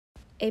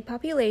A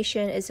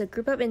population is a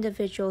group of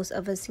individuals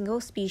of a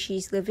single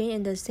species living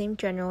in the same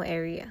general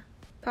area.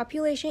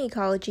 Population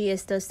ecology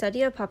is the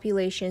study of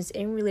populations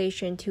in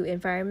relation to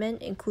environment,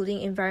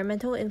 including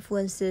environmental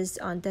influences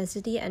on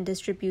density and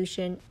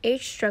distribution,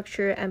 age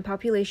structure, and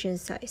population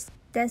size.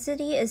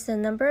 Density is the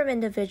number of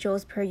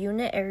individuals per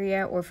unit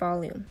area or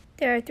volume.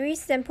 There are 3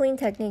 sampling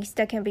techniques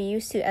that can be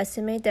used to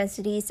estimate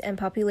densities and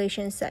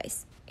population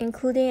size,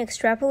 including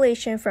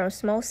extrapolation from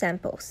small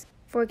samples.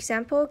 For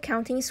example,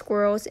 counting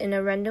squirrels in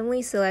a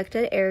randomly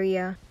selected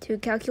area to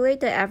calculate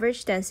the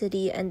average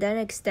density and then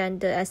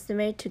extend the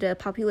estimate to the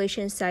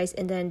population size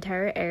in the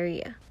entire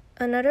area.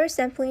 Another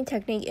sampling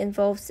technique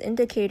involves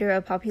indicator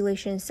of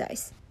population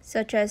size,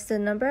 such as the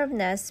number of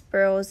nests,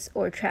 burrows,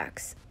 or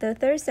tracks. The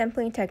third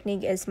sampling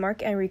technique is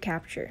mark and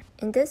recapture.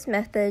 In this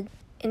method,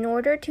 in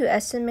order to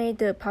estimate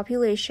the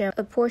population,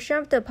 a portion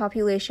of the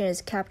population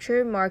is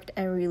captured, marked,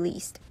 and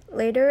released.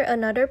 Later,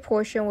 another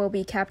portion will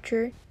be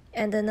captured,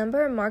 and the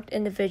number of marked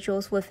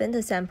individuals within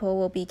the sample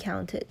will be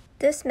counted.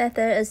 This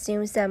method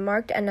assumes that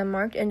marked and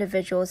unmarked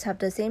individuals have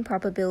the same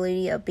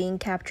probability of being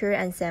captured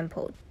and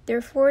sampled.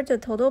 Therefore, the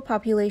total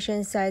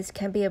population size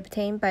can be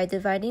obtained by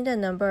dividing the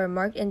number of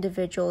marked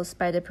individuals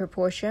by the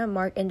proportion of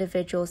marked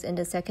individuals in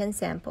the second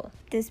sample.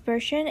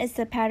 Dispersion is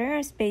the pattern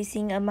of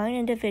spacing among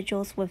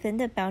individuals within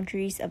the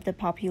boundaries of the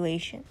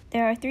population.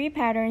 There are 3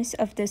 patterns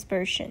of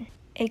dispersion.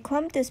 A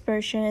clump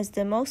dispersion is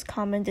the most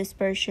common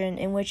dispersion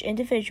in which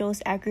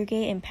individuals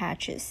aggregate in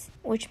patches,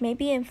 which may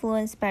be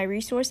influenced by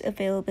resource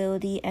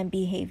availability and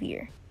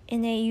behavior.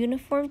 In a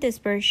uniform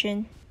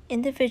dispersion,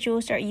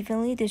 individuals are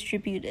evenly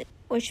distributed,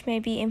 which may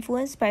be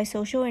influenced by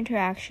social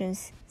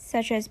interactions,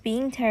 such as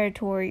being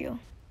territorial.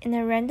 In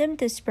a random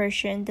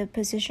dispersion, the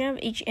position of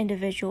each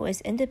individual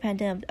is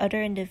independent of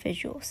other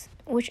individuals,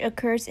 which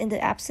occurs in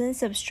the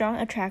absence of strong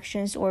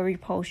attractions or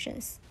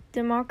repulsions.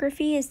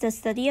 Demography is the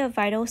study of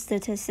vital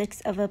statistics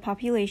of a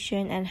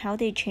population and how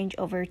they change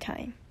over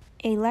time.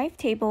 A life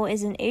table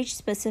is an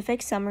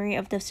age-specific summary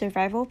of the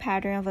survival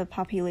pattern of a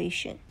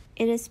population.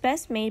 It is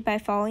best made by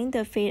following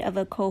the fate of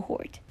a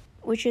cohort,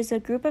 which is a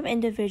group of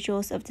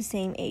individuals of the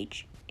same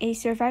age. A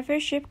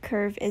survivorship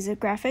curve is a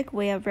graphic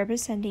way of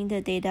representing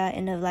the data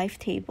in a life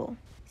table.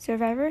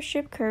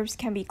 Survivorship curves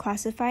can be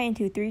classified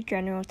into 3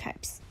 general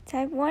types.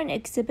 Type 1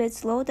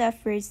 exhibits low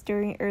death rates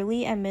during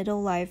early and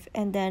middle life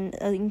and then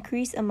an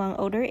increase among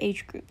older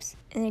age groups.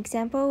 An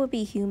example would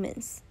be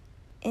humans.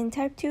 In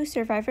Type 2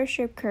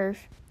 survivorship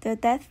curve, the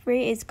death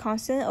rate is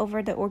constant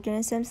over the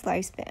organism's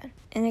lifespan.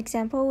 An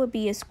example would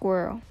be a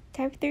squirrel.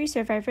 Type 3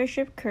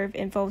 survivorship curve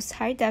involves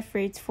high death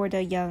rates for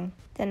the young,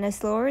 then a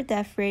slower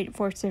death rate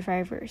for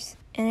survivors.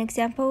 An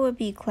example would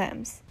be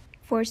clams.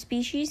 For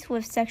species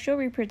with sexual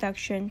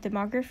reproduction,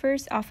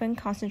 demographers often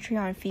concentrate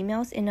on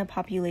females in a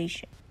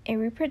population. A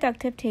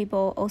reproductive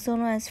table, also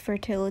known as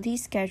fertility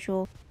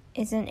schedule,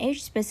 is an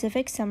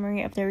age-specific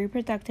summary of the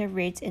reproductive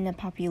rates in a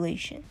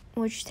population,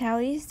 which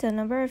tallies the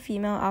number of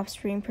female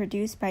offspring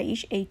produced by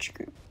each age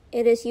group.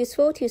 It is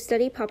useful to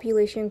study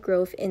population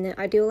growth in an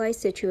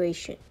idealized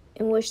situation,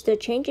 in which the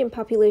change in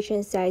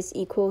population size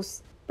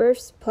equals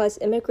births plus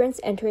immigrants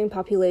entering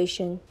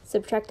population,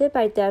 subtracted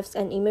by deaths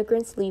and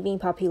immigrants leaving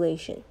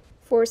population.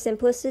 For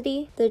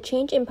simplicity, the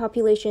change in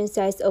population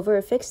size over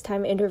a fixed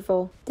time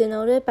interval,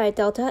 denoted by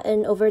delta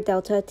n over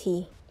delta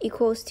t,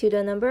 equals to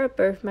the number of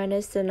births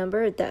minus the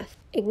number of deaths,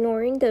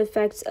 ignoring the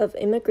effects of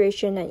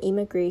immigration and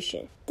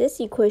immigration. This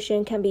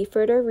equation can be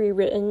further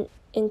rewritten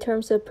in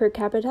terms of per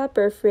capita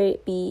birth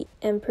rate B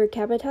and per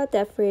capita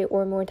death rate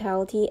or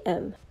mortality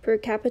M. Per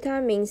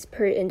capita means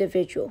per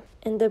individual,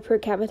 and the per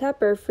capita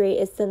birth rate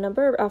is the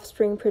number of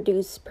offspring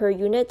produced per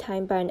unit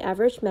time by an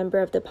average member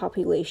of the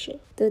population.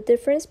 The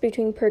difference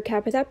between per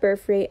capita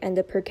birth rate and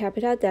the per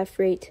capita death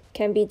rate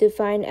can be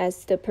defined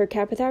as the per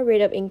capita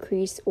rate of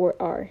increase, or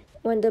R.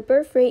 When the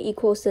birth rate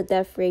equals the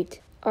death rate,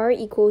 R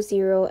equals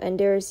 0 and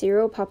there is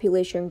 0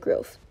 population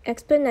growth.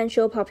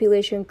 Exponential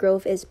population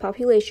growth is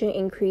population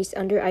increase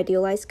under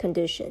idealized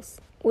conditions,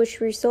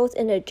 which results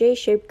in a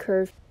J-shaped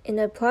curve in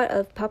a plot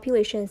of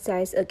population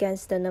size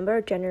against the number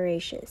of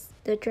generations.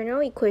 The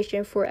general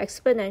equation for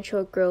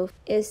exponential growth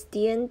is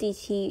dn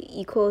dt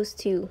equals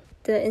to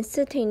the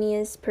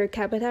instantaneous per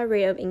capita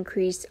rate of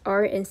increase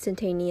R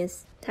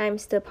instantaneous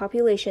times the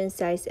population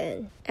size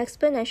n.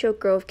 Exponential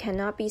growth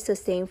cannot be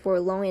sustained for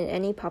long in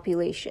any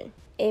population.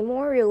 A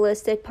more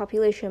realistic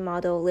population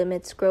model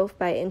limits growth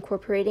by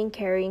incorporating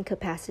carrying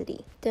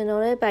capacity,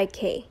 denoted by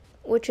K,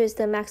 which is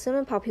the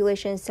maximum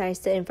population size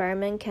the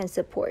environment can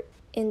support.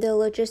 In the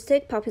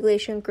logistic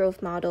population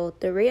growth model,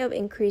 the rate of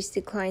increase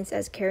declines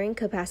as carrying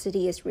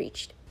capacity is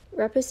reached,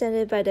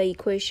 represented by the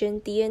equation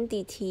dn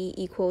dt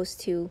equals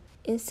to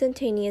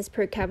instantaneous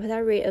per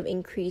capita rate of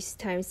increase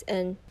times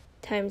n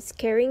times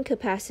carrying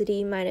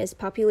capacity minus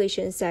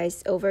population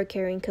size over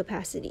carrying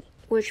capacity,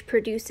 which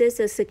produces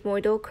a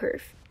sigmoidal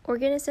curve.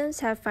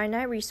 Organisms have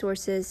finite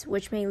resources,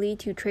 which may lead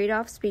to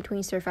trade-offs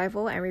between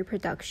survival and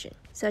reproduction,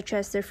 such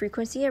as the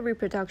frequency of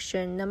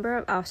reproduction, number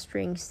of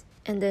offsprings,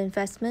 and the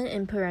investment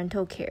in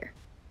parental care.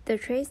 The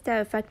traits that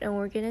affect an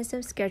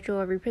organism's schedule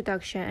of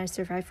reproduction and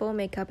survival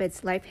make up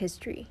its life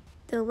history.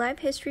 The life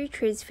history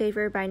traits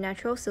favored by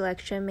natural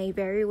selection may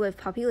vary with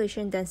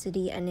population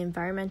density and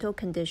environmental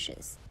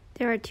conditions.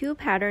 There are two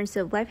patterns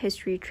of life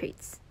history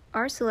traits.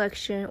 R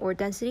selection, or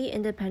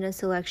density-independent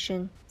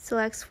selection,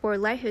 selects for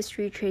life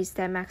history traits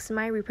that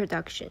maximize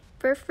reproduction.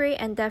 Birth rate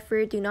and death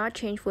rate do not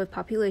change with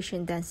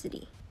population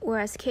density.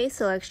 Whereas K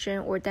selection,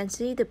 or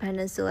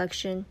density-dependent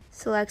selection,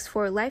 selects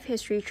for life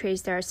history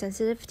traits that are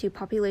sensitive to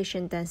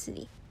population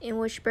density, in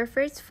which birth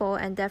rates fall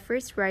and death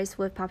rates rise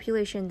with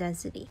population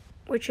density,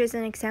 which is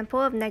an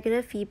example of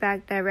negative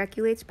feedback that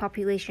regulates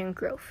population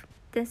growth.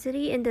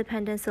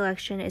 Density-independent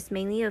selection is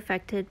mainly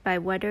affected by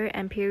weather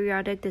and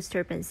periodic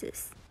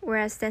disturbances,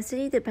 whereas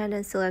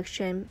density-dependent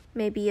selection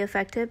may be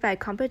affected by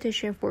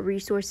competition for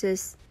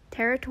resources,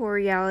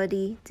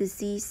 territoriality,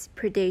 disease,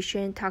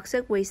 predation,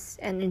 toxic waste,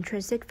 and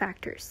intrinsic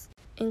factors,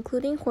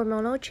 including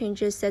hormonal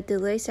changes that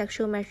delay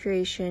sexual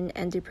maturation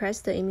and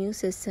depress the immune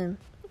system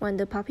when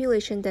the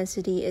population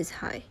density is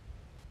high.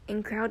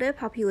 In crowded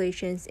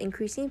populations,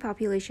 increasing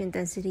population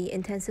density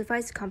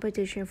intensifies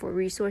competition for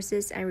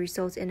resources and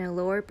results in a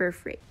lower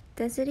birth rate.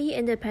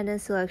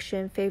 Density-independent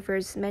selection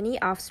favors many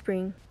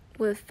offspring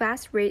with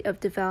fast rate of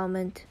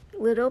development,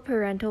 little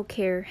parental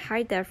care,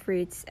 high death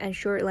rates, and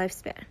short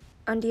lifespan.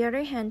 On the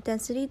other hand,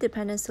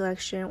 density-dependent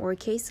selection, or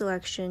K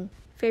selection,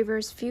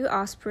 favors few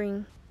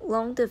offspring,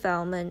 long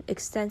development,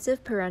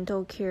 extensive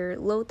parental care,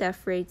 low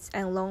death rates,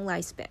 and long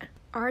lifespan.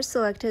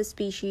 R-selected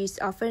species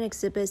often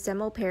exhibit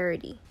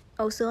semoparity,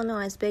 also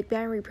known as Big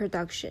Bang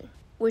reproduction,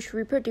 which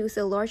reproduce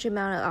a large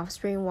amount of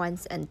offspring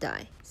once and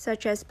die,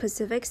 such as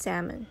Pacific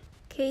salmon.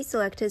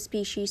 K-selected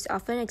species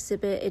often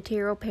exhibit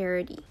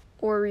heteroparity,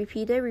 or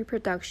repeated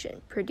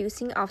reproduction,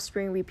 producing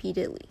offspring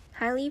repeatedly.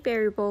 Highly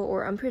variable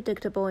or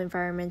unpredictable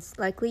environments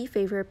likely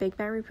favor Big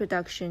Bang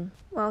reproduction,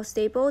 while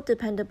stable,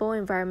 dependable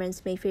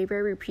environments may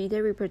favor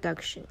repeated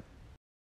reproduction.